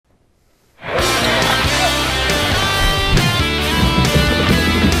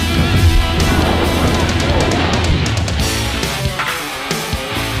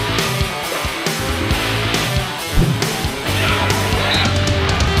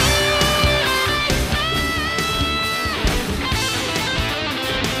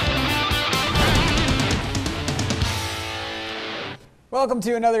Welcome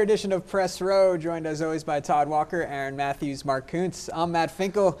to another edition of Press Row, joined as always by Todd Walker, Aaron Matthews, Mark Kunz. I'm Matt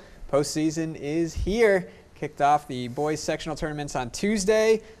Finkel. Postseason is here. Kicked off the boys sectional tournaments on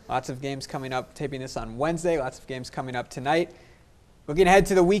Tuesday. Lots of games coming up, taping this on Wednesday. Lots of games coming up tonight. Looking ahead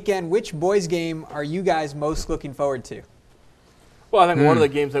to the weekend, which boys game are you guys most looking forward to? Well, I think one of the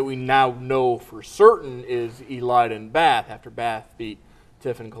games that we now know for certain is Elida and Bath, after Bath beat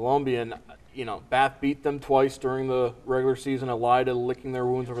Tiffin Columbian. You know, Bath beat them twice during the regular season. Elida licking their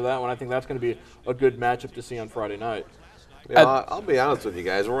wounds over that one. I think that's going to be a good matchup to see on Friday night. Yeah, I'll be honest with you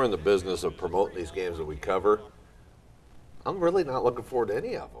guys. We're in the business of promoting these games that we cover. I'm really not looking forward to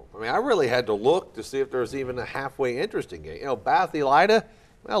any of them. I mean, I really had to look to see if there's even a halfway interesting game. You know, Bath, Elida,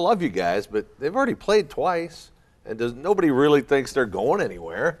 I love you guys, but they've already played twice, and nobody really thinks they're going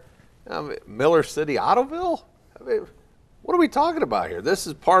anywhere. Miller City, Ottoville? I mean, what are we talking about here? This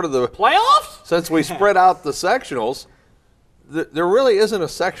is part of the playoffs? Since we spread out the sectionals, there really isn't a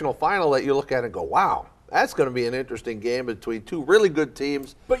sectional final that you look at and go, wow, that's going to be an interesting game between two really good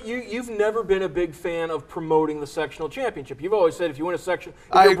teams. But you've never been a big fan of promoting the sectional championship. You've always said if you win a section,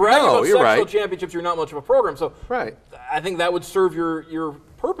 if you're bragging about sectional championships, you're not much of a program. So right. I think that would serve your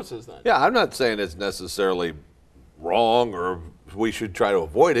purposes then. Yeah, I'm not saying it's necessarily wrong or we should try to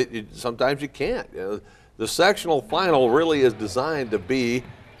avoid it. Sometimes you can't. You know, the sectional final really is designed to be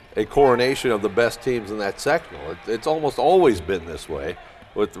a coronation of the best teams in that sectional. It's almost always been this way,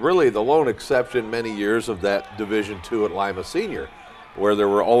 with really the lone exception many years of that Division II at Lima Senior, where there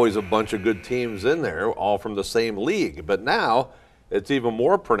were always a bunch of good teams in there, all from the same league. But now it's even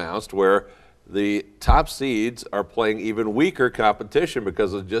more pronounced where the top seeds are playing even weaker competition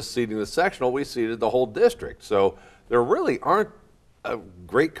because of just seeding the sectional. We seeded the whole district. So there really aren't a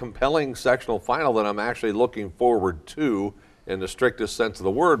great compelling sectional final that I'm actually looking forward to in the strictest sense of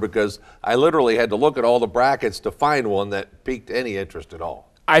the word, because I literally had to look at all the brackets to find one that piqued any interest at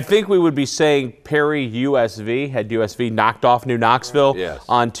all. I think we would be saying Perry USV had USV knocked off New Knoxville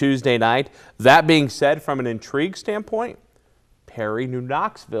on Tuesday night. That being said, from an intrigue standpoint, Perry New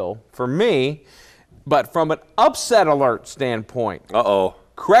Knoxville for me, but from an upset alert standpoint,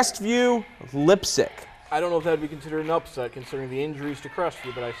 Crestview Lipsick. I don't know if that would be considered an upset considering the injuries to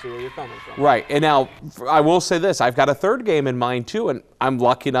Crestview, but I see where you're coming from. Right, and now I will say this. I've got a third game in mind too, and I'm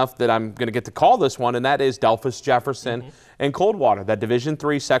lucky enough that I'm going to get to call this one, and that is Delphus Jefferson and Coldwater, that Division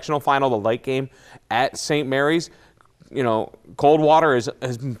III sectional final, the late game at St. Mary's. You know, Coldwater has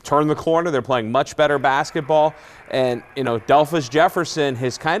turned the corner. They're playing much better basketball. And, you know, Delphus Jefferson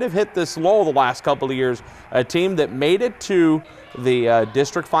has kind of hit this lull the last couple of years, a team that made it to the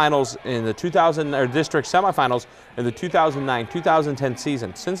district finals in the district semifinals in the 2009-2010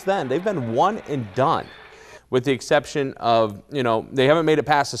 season. Since then, they've been one and done, with the exception of, you know, they haven't made it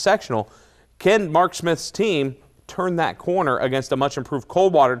past the sectional. Can Mark Smith's team turn that corner against a much improved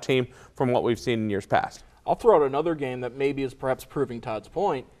Coldwater team from what we've seen in years past? I'll throw out another game that maybe is perhaps proving Todd's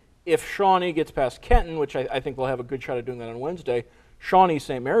point. If Shawnee gets past Kenton, which I think they'll have a good shot at doing that on Wednesday,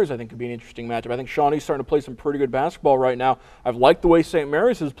 Shawnee-St. Mary's I think could be an interesting matchup. I think Shawnee's starting to play some pretty good basketball right now. I've liked the way St.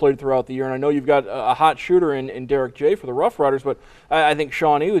 Mary's has played throughout the year, and I know you've got a hot shooter in Derek J for the Rough Riders, but I think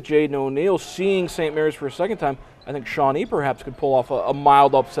Shawnee with Jaden O'Neal seeing St. Mary's for a second time, I think Shawnee perhaps could pull off a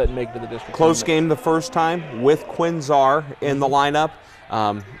mild upset and make it to the district. Close game the first time with Quinn Czar in the lineup.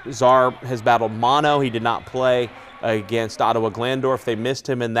 Czar has battled mono. He did not play against Ottawa Glandorf. They missed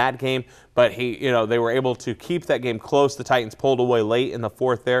him in that game, but they were able to keep that game close. The Titans pulled away late in the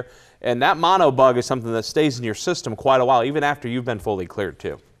fourth there, and that mono bug is something that stays in your system quite a while, even after you've been fully cleared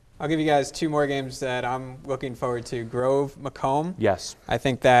too. I'll give you guys two more games that I'm looking forward to. Grove-Macomb. Yes. I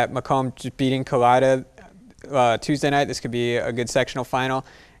think that Macomb just beating Kalida Tuesday night, this could be a good sectional final.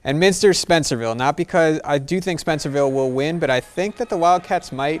 And Minster-Spencerville, not because I do think Spencerville will win, but I think that the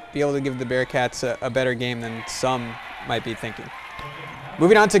Wildcats might be able to give the Bearcats a better game than some might be thinking.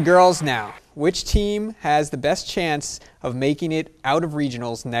 Moving on to girls now. Which team has the best chance of making it out of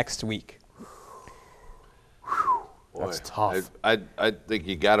regionals next week? Boy, that's tough. I think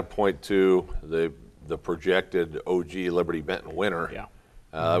you got to point to the projected OG Liberty Benton winner. Yeah.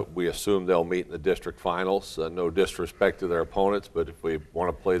 We assume they'll meet in the district finals. No disrespect to their opponents, but if we want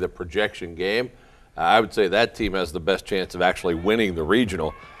to play the projection game, I would say that team has the best chance of actually winning the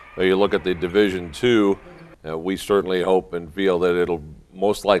regional. You look at the Division II, we certainly hope and feel that it'll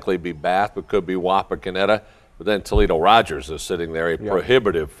most likely be Bath, but could be Wapakoneta. But then Toledo Rogers is sitting there, a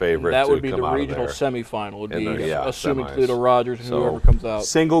prohibitive favorite. And that would be to the come regional out of semifinal, would be assuming semis. Toledo Rogers and whoever comes out.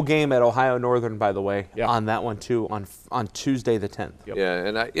 Single game at Ohio Northern, by the way, on that one too, on Tuesday the 10th. Yep. Yeah,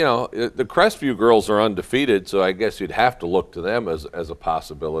 and the Crestview girls are undefeated, so I guess you'd have to look to them as a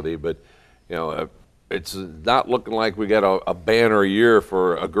possibility. But it's not looking like we got a banner year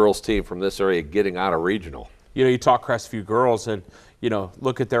for a girls team from this area getting out of regional. You know, you talk Crestview girls and, you know,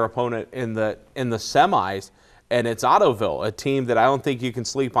 look at their opponent in the semis, and it's Ottoville, a team that I don't think you can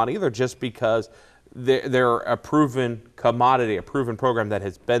sleep on either, just because they're a proven commodity, a proven program that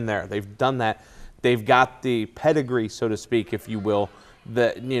has been there. They've done that. They've got the pedigree, so to speak, if you will,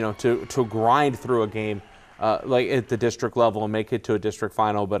 that, you know, to grind through a game like at the district level and make it to a district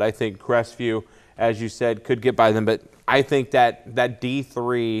final. But I think Crestview, as you said, could get by them. But I think that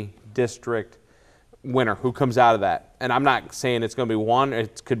D3 district winner who comes out of that, and I'm not saying it's going to be one,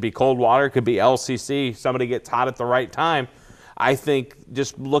 it could be Coldwater, it could be LCC, somebody gets hot at the right time. I think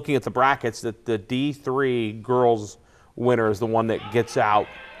just looking at the brackets that the D3 girls winner is the one that gets out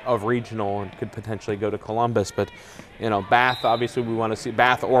of regional and could potentially go to Columbus. But, you know, Bath, obviously we want to see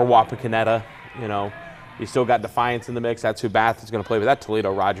Bath or Wapakoneta. You know, you still got Defiance in the mix. That's who Bath is going to play. But that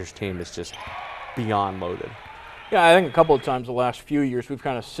Toledo Rogers team is just beyond loaded. Yeah, I think a couple of times the last few years we've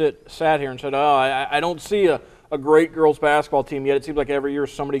kind of sat here and said, oh, I don't see a great girls basketball team yet. It seems like every year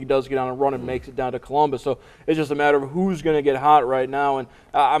somebody does get on a run and makes it down to Columbus. So it's just a matter of who's going to get hot right now. And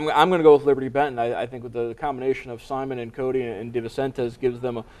I'm going to go with Liberty Benton. I think with the combination of Simon and Cody and DeVicentes gives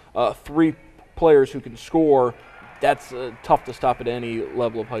them three players who can score. That's tough to stop at any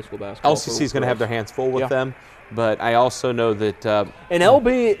level of high school basketball. LCC is going to have their hands full with them. But I also know that and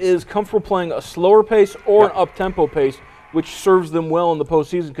LB is comfortable playing a slower pace or an up-tempo pace, which serves them well in the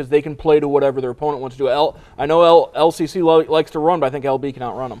postseason because they can play to whatever their opponent wants to do. I know LCC likes to run, but I think LB can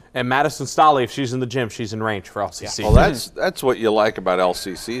outrun them. And Madison Stolley, if she's in the gym, she's in range for LCC. Yeah. Well, that's what you like about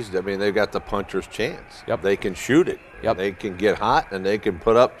LCCs. I mean, they've got the puncher's chance. Yep. They can shoot it. Yep. They can get hot, and they can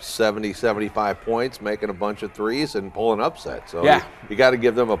put up 70, 75 points, making a bunch of threes and pull an upset. So you got to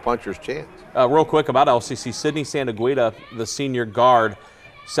give them a puncher's chance. Real quick about LCC, Sydney Santaguida, the senior guard,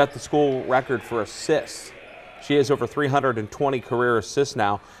 set the school record for assists. She has over 320 career assists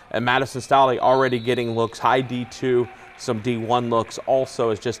now. And Madison Stolley already getting looks, high D2, some D1 looks also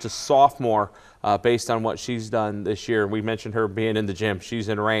as just a sophomore based on what she's done this year. We mentioned her being in the gym. She's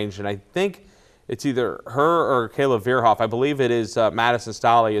in range. And I think it's either her or Kayla Veerhoff. I believe it is Madison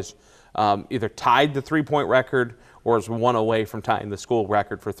Stolley is either tied the three-point record or is one away from tying the school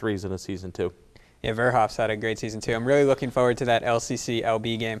record for threes in a season too. Yeah, Verhoff's had a great season too. I'm really looking forward to that LCC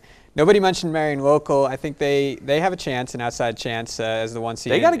LB game. Nobody mentioned Marion Local. I think they have a chance, an outside chance as the one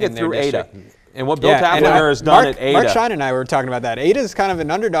seed. They got to get through Ada. And what Bill Taffner has done at Ada. Mark Shine and I were talking about that. Ada is kind of an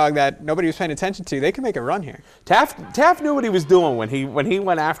underdog that nobody was paying attention to. They can make a run here. Taft knew what he was doing when he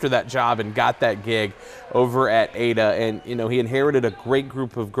went after that job and got that gig over at Ada. And, you know, he inherited a great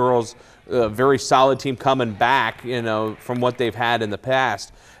group of girls, a very solid team coming back, you know, from what they've had in the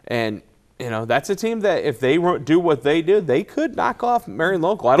past. And, you know, that's a team that if they do what they did, they could knock off Marion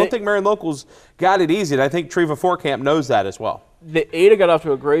Local. I don't think Marion Local's got it easy, and I think Treva Forkamp knows that as well. The Ada got off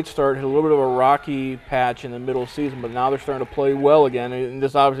to a great start, had a little bit of a rocky patch in the middle of the season, but now they're starting to play well again, and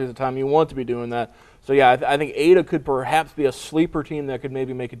this obviously is the time you want to be doing that. So, yeah, I think Ada could perhaps be a sleeper team that could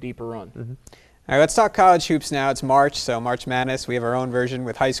maybe make a deeper run. Mm-hmm. All right, let's talk college hoops now. It's March, so March Madness. We have our own version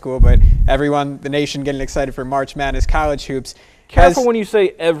with high school, but everyone, the nation, getting excited for March Madness college hoops. Careful when you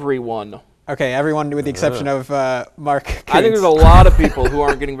say everyone. Okay, everyone with the exception of Mark Kunz. I think there's a lot of people who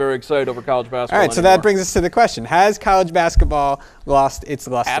aren't getting very excited over college basketball All right, so that brings us to the question. Has college basketball lost its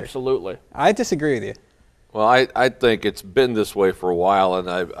luster? Absolutely. I disagree with you. Well, I think it's been this way for a while, and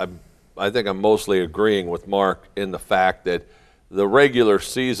I think I'm mostly agreeing with Mark in the fact that the regular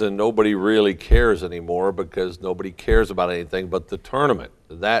season, nobody really cares anymore because nobody cares about anything but the tournament.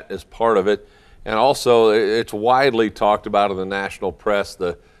 That is part of it. And also, it's widely talked about in the national press,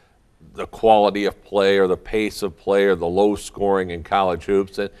 the quality of play or the pace of play or the low scoring in college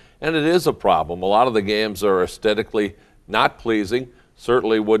hoops. And it is a problem. A lot of the games are aesthetically not pleasing.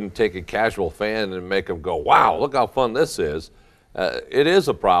 Certainly wouldn't take a casual fan and make them go, wow, look how fun this is. It is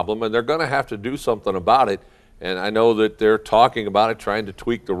a problem, and they're going to have to do something about it. And I know that they're talking about it, trying to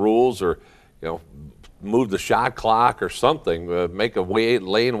tweak the rules or, you know, move the shot clock or something, make a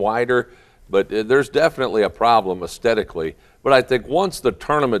lane wider. But there's definitely a problem aesthetically. But I think once the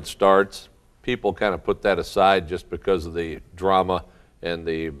tournament starts, people kind of put that aside just because of the drama and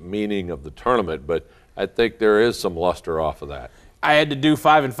the meaning of the tournament. But I think there is some luster off of that. I had to do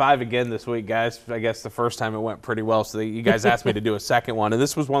 5 and 5 again this week, guys. I guess the first time it went pretty well, so you guys asked me to do a second one. And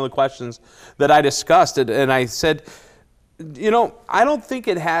this was one of the questions that I discussed. And I said, you know, I don't think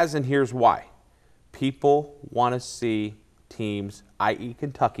it has, and here's why. People want to see teams, i.e.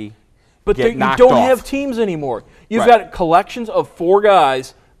 Kentucky, but get you knocked don't off. have teams anymore. You've got collections of 4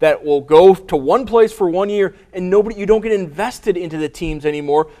 guys that will go to one place for 1 year, and you don't get invested into the teams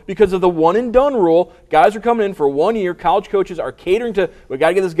anymore because of the one-and-done rule. Guys are coming in for 1 year. College coaches are catering to, we got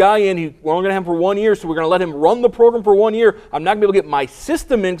to get this guy in. We're only going to have him for 1 year, so we're going to let him run the program for 1 year. I'm not going to be able to get my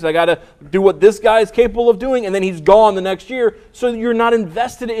system in because I got to do what this guy is capable of doing, and then he's gone the next year. So you're not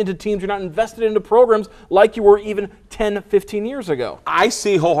invested into teams. You're not invested into programs like you were even 10, 15 years ago. I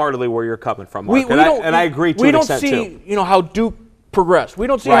see wholeheartedly where you're coming from, Mark, and I agree to an extent, too. We don't see, how Duke progressed. We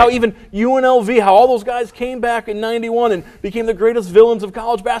don't see how even UNLV, how all those guys came back in '91 and became the greatest villains of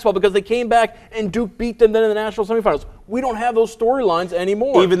college basketball because they came back and Duke beat them then in the national semifinals. We don't have those storylines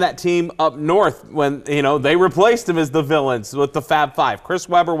anymore. Even that team up north, when they replaced them as the villains with the Fab Five. Chris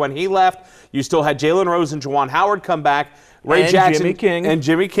Webber, when he left, you still had Jalen Rose and Juwan Howard come back. Jimmy King. And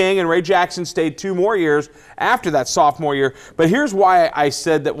Jimmy King and Ray Jackson stayed 2 more years after that sophomore year. But here's why I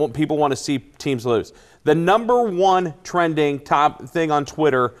said that people want to see teams lose. The number one trending top thing on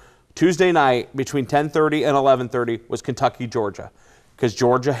Twitter Tuesday night between 10:30 and 11:30 was Kentucky, Georgia, because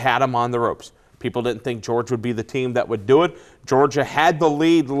Georgia had them on the ropes. People didn't think Georgia would be the team that would do it. Georgia had the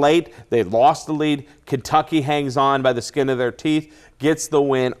lead late. They lost the lead. Kentucky hangs on by the skin of their teeth, gets the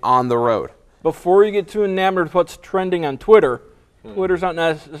win on the road. Before you get too enamored with what's trending on Twitter, Twitter's not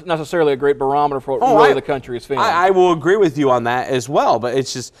necessarily a great barometer for what really the country is feeling. I will agree with you on that as well, but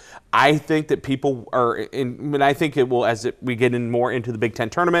it's just I think that people are and I think it will, as we get in more into the Big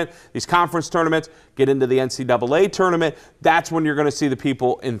Ten tournament, these conference tournaments, get into the NCAA tournament, that's when you're going to see the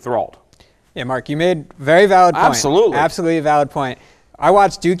people enthralled. Yeah, Mark, you made a very valid point. Absolutely a valid point. I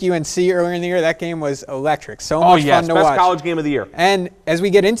watched Duke UNC earlier in the year. That game was electric. So much fun to watch. Best college game of the year. And as we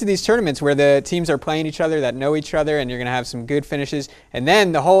get into these tournaments where the teams are playing each other, that know each other, and you're going to have some good finishes, and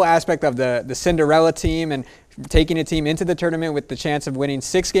then the whole aspect of the Cinderella team and taking a team into the tournament with the chance of winning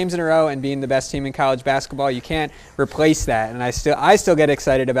 6 games in a row and being the best team in college basketball, you can't replace that. And I still get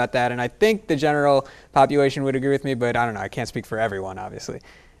excited about that, and I think the general population would agree with me, but I don't know. I can't speak for everyone, obviously.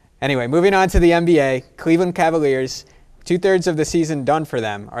 Anyway, moving on to the NBA, Cleveland Cavaliers. 2/3 of the season done for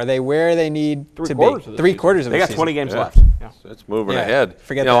them. Are they where they need to be? 3/4 of the season. They got 20 games left. Yeah. It's moving ahead.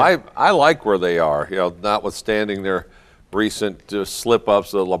 Forget that. I like where they are. Notwithstanding their recent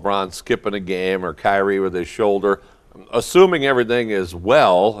slip-ups of LeBron skipping a game or Kyrie with his shoulder, assuming everything is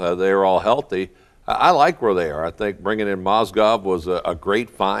well, they're all healthy. I like where they are. I think bringing in Mozgov was a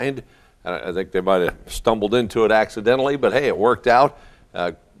great find. I think they might have stumbled into it accidentally, but hey, it worked out.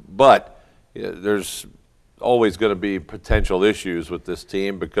 But there's always going to be potential issues with this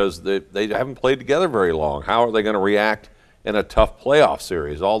team because they haven't played together very long. How are they going to react in a tough playoff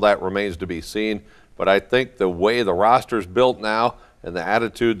series? All that remains to be seen. But I think the way the roster's built now and the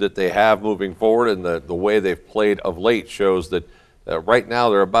attitude that they have moving forward and the way they've played of late shows that right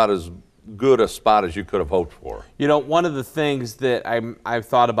now they're about as good a spot as you could have hoped for. One of the things that I've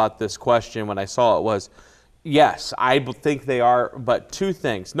thought about this question when I saw it was, yes, I think they are, but 2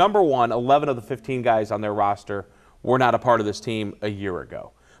 things. Number one, 11 of the 15 guys on their roster were not a part of this team a year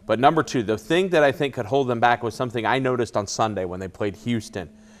ago. But number 2, the thing that I think could hold them back was something I noticed on Sunday when they played Houston,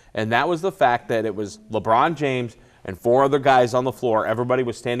 and that was the fact that it was LeBron James and 4 other guys on the floor. Everybody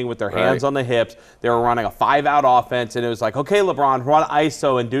was standing with their hands on the hips. They were running a 5-out offense, and it was like, okay, LeBron, run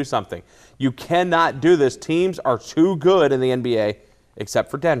ISO and do something. You cannot do this. Teams are too good in the NBA,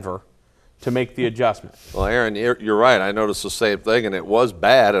 except for Denver, to make the adjustment. Well, Aaron, you're right. I noticed the same thing, and it was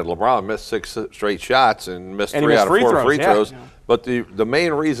bad. And LeBron missed 6 straight shots and missed 3 out of 4 free throws. Yeah. But the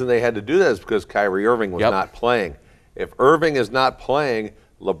main reason they had to do that is because Kyrie Irving was not playing. If Irving is not playing,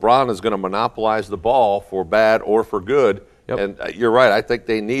 LeBron is going to monopolize the ball for bad or for good. And you're right. I think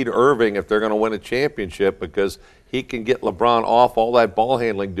they need Irving if they're going to win a championship because he can get LeBron off all that ball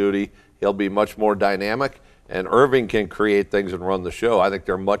handling duty. He'll be much more dynamic. And Irving can create things and run the show. I think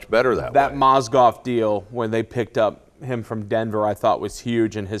they're much better that way. That Mozgov deal, when they picked up him from Denver, I thought was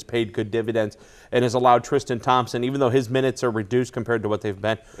huge and has paid good dividends and has allowed Tristan Thompson, even though his minutes are reduced compared to what they've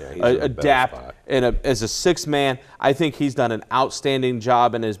been, adapt. And as a 6th man, I think he's done an outstanding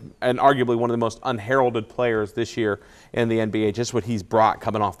job and is arguably one of the most unheralded players this year in the NBA, just what he's brought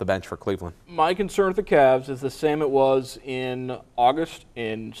coming off the bench for Cleveland. My concern with the Cavs is the same it was in August,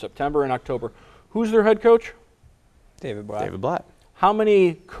 in September, and October. Who's their head coach? David Blatt. David Blatt. How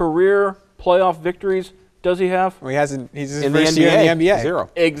many career playoff victories does he have? Well, he hasn't. He's his first year in the NBA.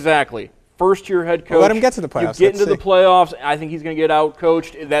 0. Exactly. First-year head coach. Well, let him get to the playoffs. You get into the playoffs. I think he's going to get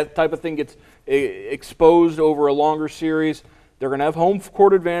out-coached. That type of thing gets exposed over a longer series. They're going to have home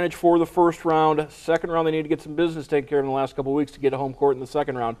court advantage for the first round. Second round, they need to get some business taken care of in the last couple of weeks to get a home court in the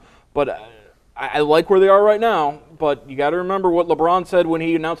second round. But I like where they are right now. But you got to remember what LeBron said when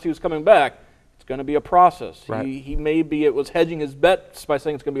he announced he was coming back. It's going to be a process. Right. He maybe it was hedging his bets by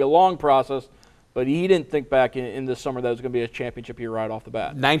saying it's going to be a long process, but he didn't think back in this summer that it was going to be a championship year right off the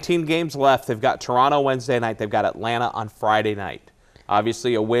bat. 19 games left. They've got Toronto Wednesday night. They've got Atlanta on Friday night.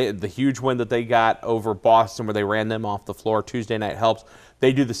 Obviously, the huge win that they got over Boston where they ran them off the floor Tuesday night helps.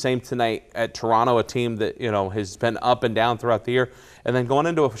 They do the same tonight at Toronto, a team that has been up and down throughout the year. And then going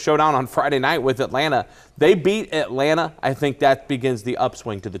into a showdown on Friday night with Atlanta. They beat Atlanta. I think that begins the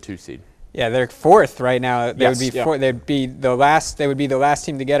upswing to the 2 seed. Yeah, they're 4th right now. They Yes. would be they'd be the last. They would be the last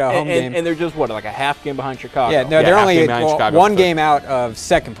team to get a home game. And they're just like a half game behind Chicago. Yeah, no, Yeah, they're half only game behind Chicago. one game out of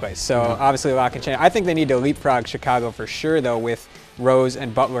 2nd place. So obviously a lot can change. I think they need to leapfrog Chicago for sure, though, with Rose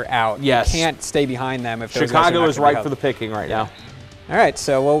and Butler out. Yes. You can't stay behind them if those guys are Chicago not is gonna be ripe for the healthy. picking right now. All right,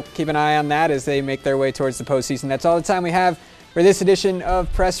 so we'll keep an eye on that as they make their way towards the postseason. That's all the time we have for this edition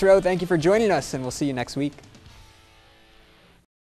of Press Row. Thank you for joining us, and we'll see you next week.